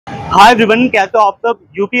Hi everyone, कैसे हो आप सब।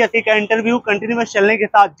 यूपीएससी का इंटरव्यू कंटिन्यूअस चलने के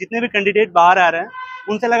साथ जितने भी कैंडिडेट बाहर आ रहे हैं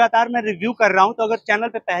उनसे लगातार मैं रिव्यू कर रहा हूं। तो अगर चैनल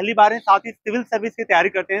पे पहली बार है, साथ ही सिविल सर्विस की तैयारी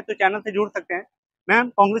करते हैं, तो चैनल से जुड़ सकते हैं। मैम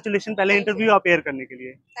कांग्रेचुलेशन पहले इंटरव्यू अपेयर करने के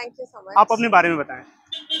लिए। Thank you so आप much. अपने बारे में बताएं।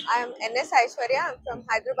 I am NS Aishwarya. I'm from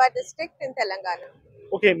Hyderabad district in Telangana.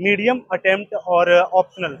 Okay, medium attempt और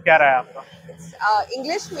ऑप्शनल क्या रहा है आपका? It's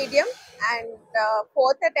English medium and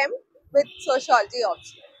fourth attempt with sociology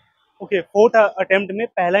option. Okay, fourth attempt में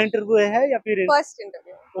पहला इंटरव्यू है या फिर? First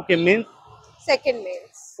interview. Okay, mains? Second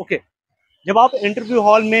mains. Okay, जब आप इंटरव्यू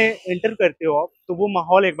हॉल में एंटर करते हो आप, तो वो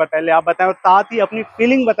माहौल एक बार पहले आप बताएं और साथ ही अपनी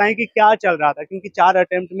फीलिंग बताएं कि क्या चल रहा था, क्योंकि 4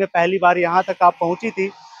 अटेम्प्ट में पहली बार यहाँ तक आप पहुंची थी।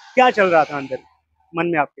 क्या चल रहा था अंदर मन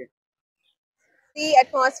में आपके? The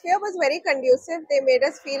atmosphere was very conducive. They made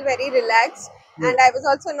us feel very relaxed, and I was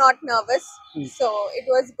also not nervous. So it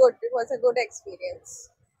was good. It was a good experience.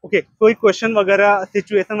 Okay, कोई क्वेश्चन वगैरह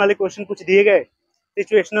सिचुएशन वाले क्वेश्चन कुछ दिए गए?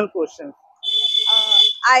 Situational question?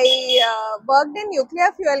 I worked in nuclear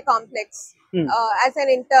fuel complex as an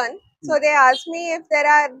intern. So they asked me if there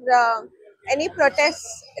are any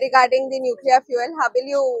protests regarding the nuclear fuel. How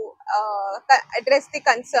will you address the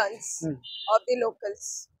concerns of the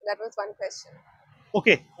locals? That was one question.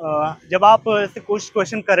 Okay, जब आप से कुछ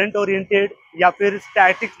question current oriented या फिर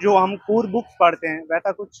static जो हम core books पढ़ते हैं,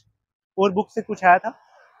 वैसा कुछ कोर बुक से कुछ आया था?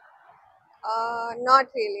 Not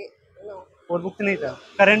really. No. Core book से नहीं था,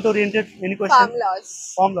 current oriented any question?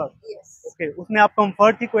 Farm laws. Yes. Okay, उसमें आप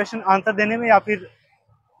कंफर्ट थी क्वेश्चन आंसर देने में या फिर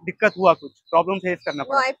दिक्कत हुआ, कुछ प्रॉब्लम फेस करना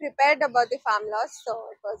पड़ा? No, I prepared about the farm laws, so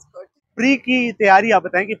it was good. Pre की तैयारी आप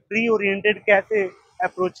बताएं कि प्री ओरिएंटेड कैसे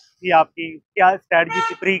अप्रोच की आपकी, क्या स्ट्रेटजी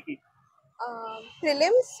थी प्री की?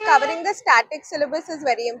 Prelims covering the static syllabus is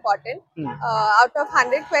very important. Out of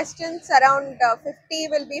 100 questions, around 50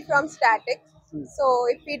 will be from static. So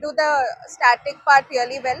if we do the static part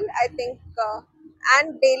really well, I think,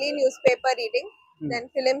 and daily newspaper reading, then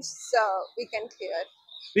prelims we can clear.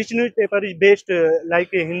 Which newspaper is best,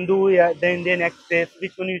 like a Hindu or the Indian Express?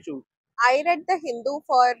 Which one you choose? I read the Hindu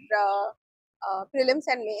for prelims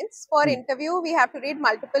and mains. For interview, we have to read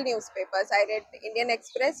multiple newspapers. I read Indian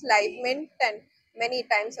Express, Live Mint, and many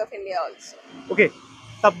Times of India also. Okay,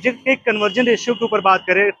 subject के conversion ratio के ऊपर बात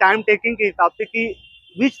करें time taking के हिसाब से कि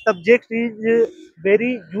which subject is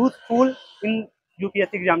very useful in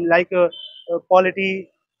UPSC exam, like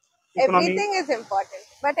polity, economy? Everything is important,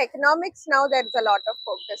 but economics now there is a lot of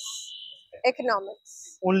focus.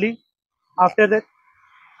 Economics. Only after that?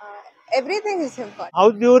 Everything is important.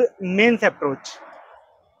 How's your mains approach?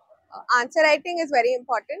 Answer writing is very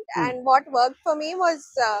important, and what worked for me was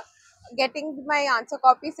getting my answer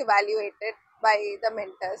copies evaluated by the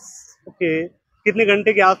mentors. Okay, कितने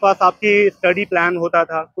घंटे के आसपास आपकी study plan होता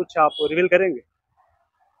था, कुछ आप reveal करेंगे?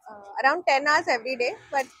 Around 10 hours every day,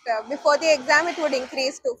 but before the exam it would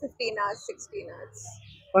increase to 15 hours, 16 hours.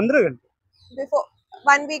 15 घंटे? Before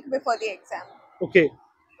 1 week before the exam. Okay,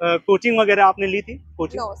 coaching वगैरह आपने ली थी?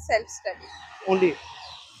 Coaching? No, self study. Only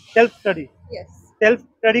self study? Yes. Self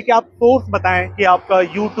study के आप source बताएं कि आपका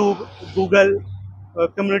YouTube, Google,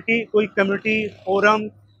 community, कोई कम्युनिटी फोरम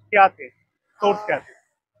क्या थे, सोर्स क्या थे?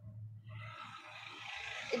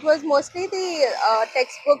 It was mostly the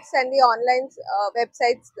textbooks and the online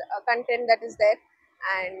websites content that is there.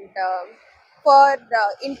 And for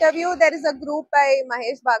interview, there is a group by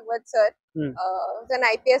Mahesh Bhagwat sir, who's an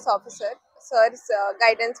IPS officer. Sir's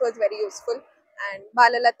guidance was very useful, and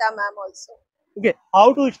Balalata ma'am also. Okay,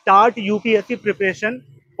 how to start UPSC preparation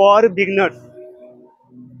for beginners?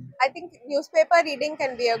 I think newspaper reading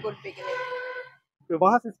can be a good beginning. तो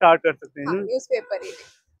वहाँ से start कर सकते हैं। Newspaper reading.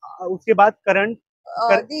 उसके बाद current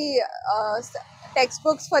the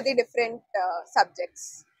textbooks for the different subjects.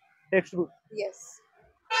 Text book? Yes.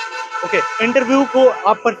 Okay, interview को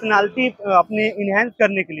आप पर्सनालिटी अपने इनहेंस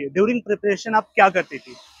करने के लिए ड्यूरिंग प्रिपरेशन आप क्या करती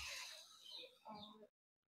थी?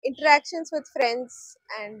 Interactions with friends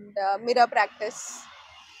and mirror practice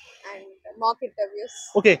and mock interviews.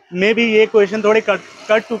 Okay, may be ये क्वेश्चन थोड़े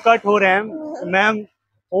कट टू कट हो रहे हैं मैम,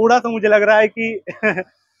 थोड़ा सा मुझे लग रहा है कि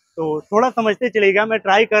तो थोड़ा समझते चलेगा। मैं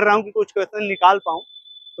ट्राई कर रहा हूँ कि कुछ क्वेश्चन निकाल पाऊँ,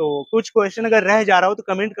 तो कुछ क्वेश्चन अगर रह जा रहा हो तो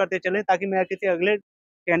कमेंट करते चलें ताकि मैं किसी अगले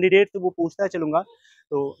कैंडिडेट से वो पूछता चलूँगा।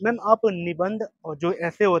 तो मैम आप निबंध और जो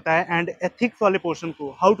ऐसे होता है एंड एथिक्स वाले पोर्शन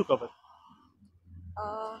को how to cover?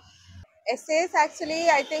 Essays, actually,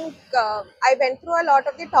 I think I went through a lot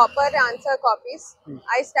of the topper answer copies.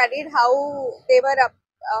 I studied how they were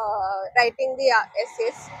writing the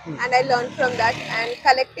essays, and I learned from that. And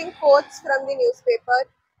collecting quotes from the newspaper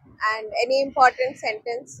and any important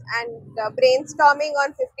sentence, and brainstorming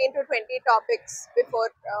on 15 to 20 topics before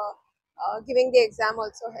giving the exam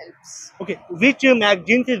also helps. Okay, which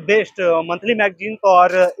magazines is best? Monthly magazines or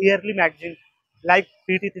yearly magazine? Like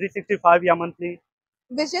PT 365 या monthly?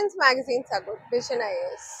 Visions magazines are good. Vision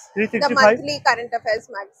IAS. The 365? monthly current affairs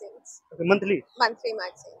magazines. Okay, monthly. Monthly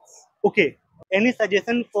magazines. Okay. Any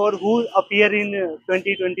suggestion for who appear in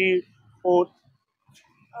 2024?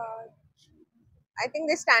 Uh, I think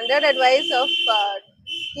the standard advice of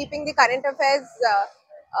keeping the current affairs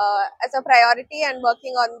as a priority and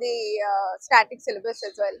working on the static syllabus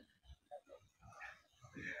as well.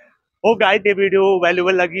 हो guide ये video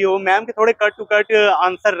valuable लगी हो, ma'am के थोड़े cut to cut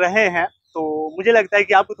answer रहे हैं, तो मुझे लगता है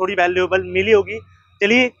कि आपको थोड़ी वैल्यूएबल मिली होगी।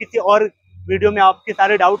 चलिए किसी और वीडियो में आपके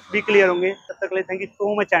सारे डाउट्स भी क्लियर होंगे। तब तक के लिए thank you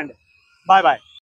so much and bye bye.